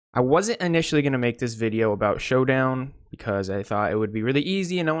I wasn't initially going to make this video about Showdown because I thought it would be really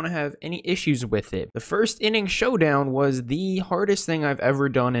easy and I don't want to have any issues with it. The first inning Showdown was the hardest thing I've ever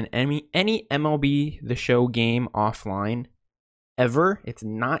done in any MLB The Show game offline ever. It's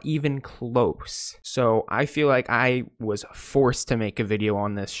not even close. So I feel like I was forced to make a video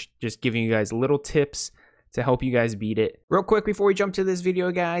on this, just giving you guys little tips to help you guys beat it. Real quick before we jump to this video,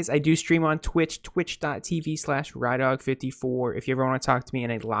 guys, I do stream on Twitch, twitch.tv/rydog54. If you ever want to talk to me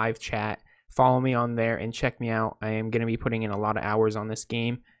in a live chat, follow me on there and check me out. I am going to be putting in a lot of hours on this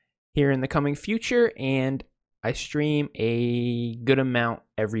game here in the coming future, and I stream a good amount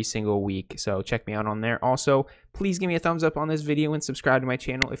every single week, so check me out on there. Also, please give me a thumbs up on this video and subscribe to my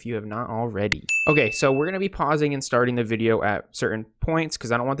channel if you have not already. Okay, so we're going to be pausing and starting the video at certain points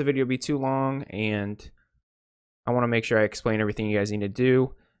because I don't want the video to be too long, and I want to make sure I explain everything you guys need to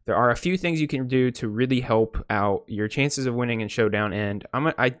do. There are a few things you can do to really help out your chances of winning in Showdown, and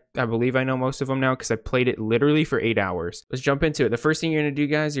I believe I know most of them now because I played it literally for 8 hours. Let's jump into it. The first thing you're going to do,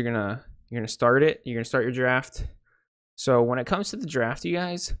 guys, you're going to start it. You're going to start your draft. So when it comes to the draft, you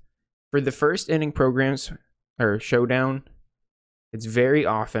guys, for the first inning programs or Showdown, it's very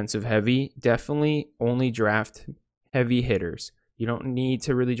offensive heavy. Definitely only draft heavy hitters. You don't need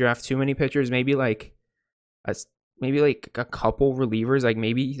to really draft too many pitchers. Maybe like a couple relievers, like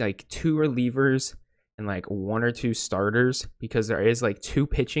maybe like 2 relievers and like 1 or 2 starters, because there is like 2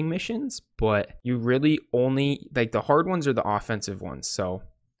 pitching missions, but you really only, like, the hard ones are the offensive ones. So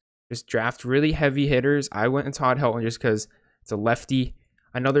just draft really heavy hitters. I went in Todd Helton just because it's a lefty.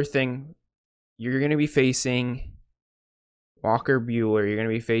 Another thing, you're going to be facing Walker Buehler. You're going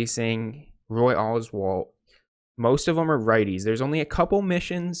to be facing Roy Oswalt. Most of them are righties. There's only a couple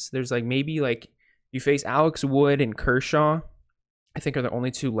missions. There's like maybe like you face Alex Wood and Kershaw, I think, are the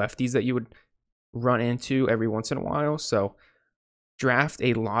only 2 lefties that you would run into every once in a while. So draft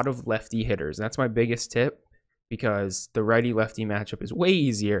a lot of lefty hitters. That's my biggest tip, because the righty-lefty matchup is way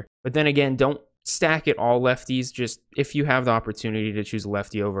easier. But then again, don't stack it all lefties. Just if you have the opportunity to choose a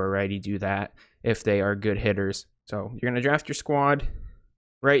lefty over a righty, do that if they are good hitters. So you're going to draft your squad.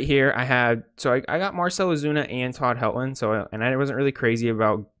 Right here, I got Marcell Ozuna and Todd Helton. And I wasn't really crazy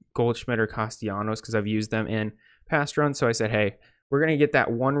about Goldschmidt or Castellanos because I've used them in past runs. So I said, hey, we're going to get that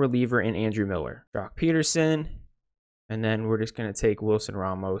 1 reliever in Andrew Miller. Jock Peterson. And then we're just going to take Wilson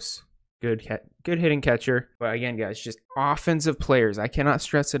Ramos. Good hitting catcher. But again, guys, just offensive players. I cannot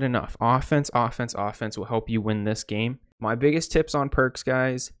stress it enough. Offense will help you win this game. My biggest tips on perks,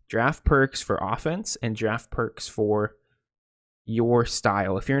 guys, draft perks for offense and draft perks for your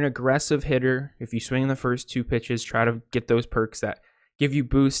style. If you're an aggressive hitter, if you swing the first 2 pitches, try to get those perks that give you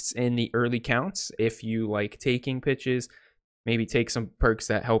boosts in the early counts. If you like taking pitches, maybe take some perks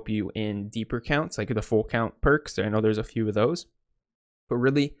that help you in deeper counts, like the full count perks. I know there's a few of those. But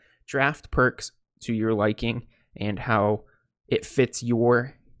really, draft perks to your liking and how it fits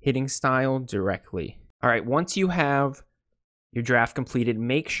your hitting style directly. All right, once you have your draft completed,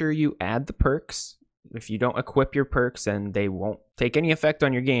 make sure you add the perks. If you don't equip your perks, then they won't take any effect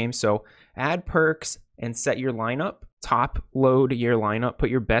on your game. So add perks and set your lineup. Top load your lineup. Put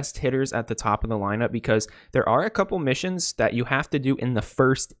your best hitters at the top of the lineup, because there are a couple missions that you have to do in the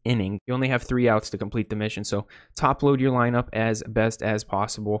first inning. You only have 3 outs to complete the mission. So top load your lineup as best as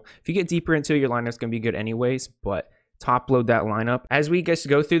possible. If you get deeper into it, your lineup's going to be good anyways, but top load that lineup. As we just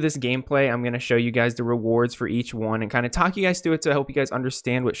go through this gameplay, I'm going to show you guys the rewards for each one and kind of talk you guys through it to help you guys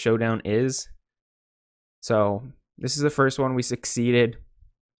understand what Showdown is. So this is the first one. We succeeded.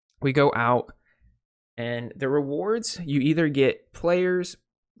 We go out, and the rewards, you either get players,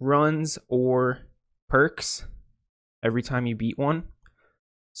 runs, or perks every time you beat one.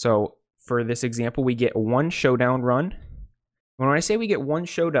 So for this example, we get 1 Showdown run. When I say we get 1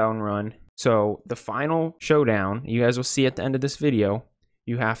 Showdown run, so the final Showdown, you guys will see at the end of this video,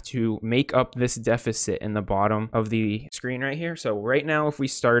 you have to make up this deficit in the bottom of the screen right here. So right now, if we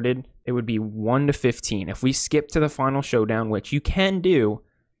started, it would be 1 to 15. If we skip to the final Showdown, which you can do,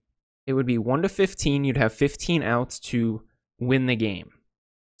 it would be 1 to 15. You'd have 15 outs to win the game.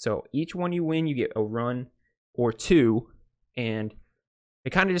 So each one you win, you get a run or 2, and they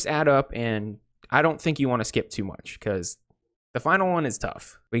kind of just add up, and I don't think you want to skip too much because the final one is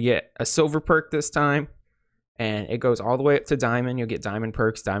tough. We get a silver perk this time, and it goes all the way up to diamond. You'll get diamond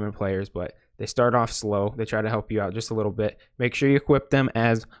perks, diamond players, but they start off slow. They try to help you out just a little bit. Make sure you equip them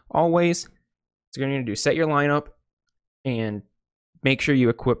as always. So you're going to do set your lineup and make sure you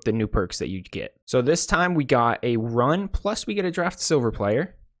equip the new perks that you get. So this time we got a run, plus we get a draft silver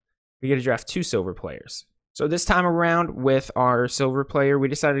player. We get to draft 2 silver players. So this time around with our silver player, we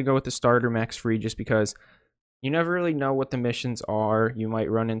decided to go with the starter max free just because You never really know what the missions are. You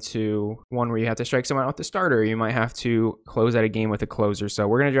might run into one where you have to strike someone out with the starter. You might have to close out a game with a closer. So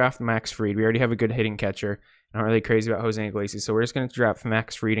we're going to draft Max Fried. We already have a good hitting catcher. Not really crazy about Jose Iglesias, so we're just going to draft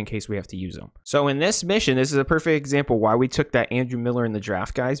Max Fried in case we have to use him. So in this mission, this is a perfect example why we took that Andrew Miller in the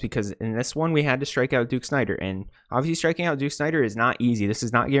draft, guys, because in this one, we had to strike out Duke Snider. And obviously, striking out Duke Snider is not easy. This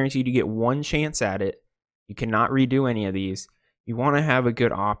is not guaranteed you get one chance at it. You cannot redo any of these. You want to have a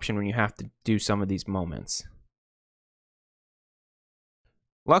good option when you have to do some of these moments.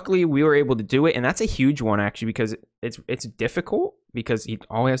 Luckily, we were able to do it, and that's a huge one, actually, because it's difficult, because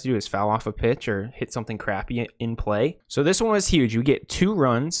all he has to do is foul off a pitch or hit something crappy in play. So this one was huge. We get 2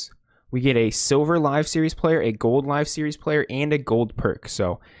 runs. We get a silver live series player, a gold live series player, and a gold perk.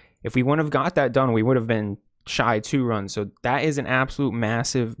 So if we wouldn't have got that done, we would have been shy 2 runs. So that is an absolute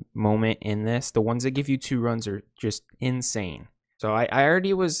massive moment in this. The ones that give you 2 runs are just insane. So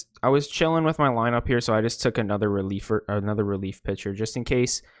I was chilling with my lineup here, so I just took another relief pitcher just in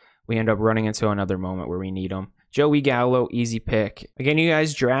case we end up running into another moment where we need them. Joey Gallo, easy pick. Again, you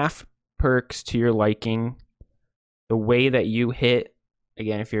guys draft perks to your liking. The way that you hit,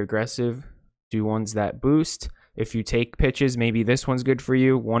 again, if you're aggressive, do ones that boost. If you take pitches, maybe this one's good for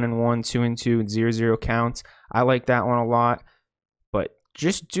you. 1-1, 2-2, 0-0 counts. I like that one a lot. But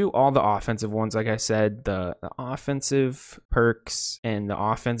just do all the offensive ones. Like I said, the offensive perks and the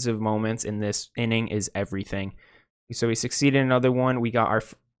offensive moments in this inning is everything. So we succeeded in another one. We got our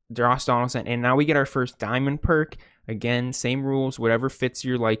Josh Donaldson, and now we get our first diamond perk. Again, same rules, whatever fits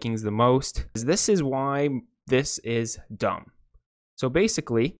your likings the most. This is why this is dumb. So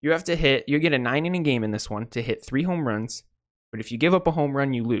basically, you have to hit, you get a 9-inning game in this one to hit 3 home runs. But if you give up a home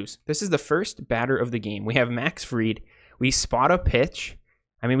run, you lose. This is the first batter of the game. We have Max Fried. We spot a pitch.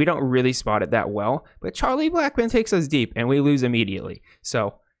 I mean, we don't really spot it that well, but Charlie Blackmon takes us deep, and we lose immediately.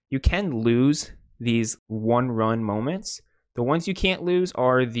 So you can lose these 1-run moments. The ones you can't lose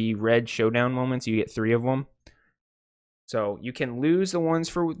are the red showdown moments. You get 3 of them. So you can lose the ones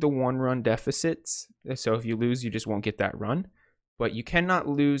for the 1-run deficits. So if you lose, you just won't get that run. But you cannot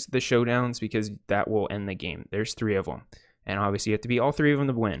lose the showdowns because that will end the game. There's 3 of them. And obviously you have to beat all 3 of them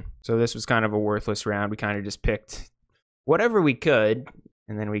to win. So this was kind of a worthless round. We kind of just picked whatever we could.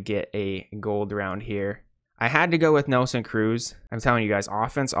 And then we get a gold round here. I had to go with Nelson Cruz. I'm telling you guys,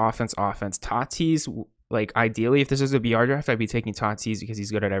 offense, offense, offense. Tatis, like ideally, if this was a BR draft, I'd be taking Tatis because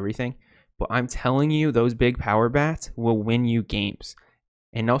he's good at everything. But I'm telling you, those big power bats will win you games.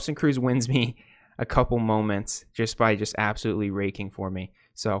 And Nelson Cruz wins me a couple moments just by just absolutely raking for me.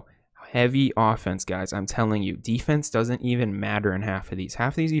 So heavy offense, guys. I'm telling you, defense doesn't even matter in half of these.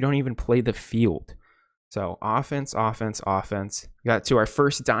 Half of these, you don't even play the field. So offense, offense, offense. We got to our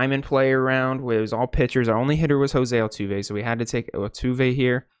first diamond player round where it was all pitchers. Our only hitter was Jose Altuve, so we had to take Altuve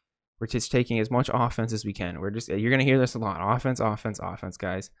here. We're just taking as much offense as we can. You're gonna hear this a lot. Offense, offense, offense,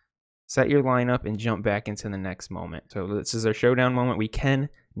 guys. Set your lineup and jump back into the next moment. So this is our showdown moment. We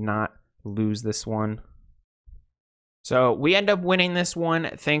cannot lose this one. So we end up winning this one,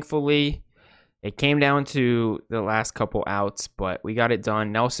 thankfully. It came down to the last couple outs, but we got it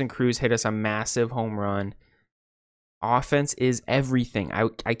done. Nelson Cruz hit us a massive home run. Offense is everything.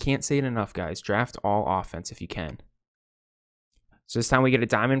 I can't say it enough, guys. Draft all offense if you can. So this time we get a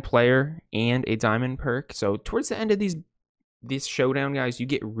diamond player and a diamond perk. So towards the end of these showdown, guys, you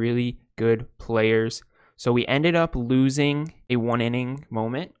get really good players. So we ended up losing a 1-inning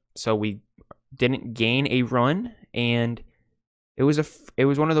moment. So we didn't gain a run, and it was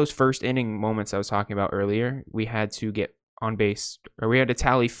one of those first inning moments I was talking about earlier. We had to get on base, or we had to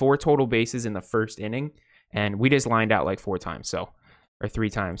tally 4 total bases in the first inning, and we just lined out like 4 times, or 3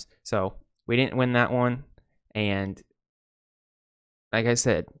 times. So we didn't win that one, and like I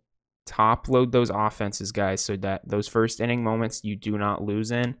said, top load those offenses, guys, so that those first inning moments you do not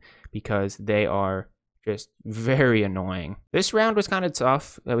lose in, because they are just very annoying. This round was kind of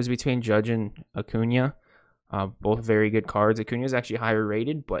tough. That was between Judge and Acuna. Both very good cards. Acuna is actually higher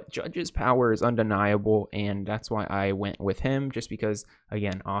rated, but Judge's power is undeniable, and that's why I went with him, just because,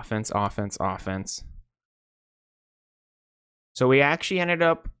 again, offense, offense, offense. So we actually ended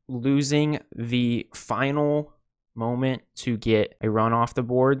up losing the final moment to get a run off the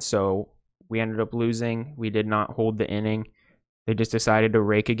board, so we ended up losing. We did not hold the inning. They just decided to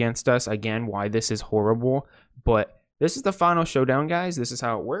rake against us. Again, why this is horrible, but this is the final showdown, guys. This is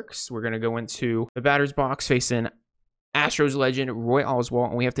how it works. We're going to go into the batter's box facing Astros legend Roy Oswalt,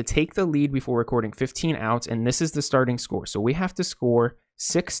 and we have to take the lead before recording 15 outs, and this is the starting score. So we have to score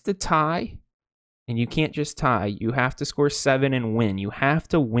 6 to tie, and you can't just tie. You have to score 7 and win. You have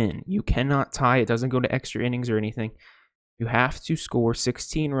to win. You cannot tie. It doesn't go to extra innings or anything. You have to score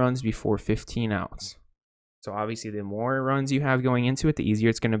 16 runs before 15 outs. So obviously the more runs you have going into it, the easier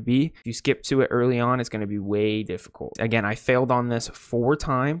it's going to be. If you skip to it early on, it's going to be way difficult. Again, I failed on this 4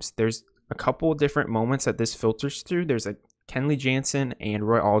 times. There's a couple different moments that this filters through. There's a Kenley Jansen and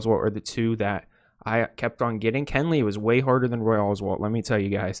Roy Oswalt are the 2 that I kept on getting. Kenley was way harder than Roy Oswalt, let me tell you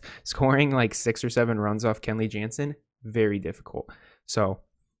guys. Scoring like 6 or 7 runs off Kenley Jansen, very difficult. So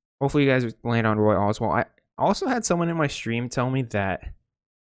hopefully you guys land on Roy Oswalt. I also had someone in my stream tell me that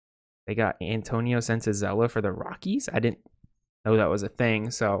they got Antonio Senzazella for the Rockies. I didn't know that was a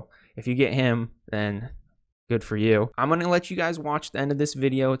thing. So if you get him, then good for you. I'm going to let you guys watch the end of this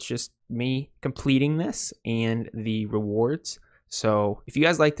video. It's just me completing this and the rewards. So if you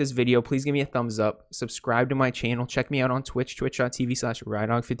guys like this video, please give me a thumbs up. Subscribe to my channel. Check me out on Twitch,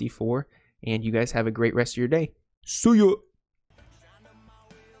 twitch.tv/RyDog54. And you guys have a great rest of your day. See ya.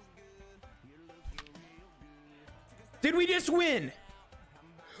 Did we just win?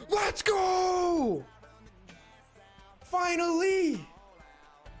 Let's go! Finally!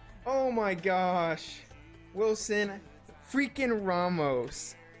 Oh my gosh. Wilson freaking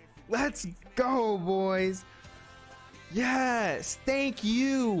Ramos. Let's go, boys. Yes, thank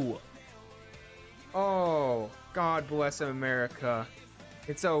you. Oh, God bless America.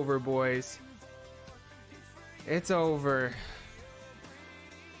 It's over, boys. It's over.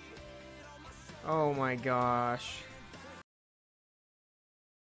 Oh my gosh.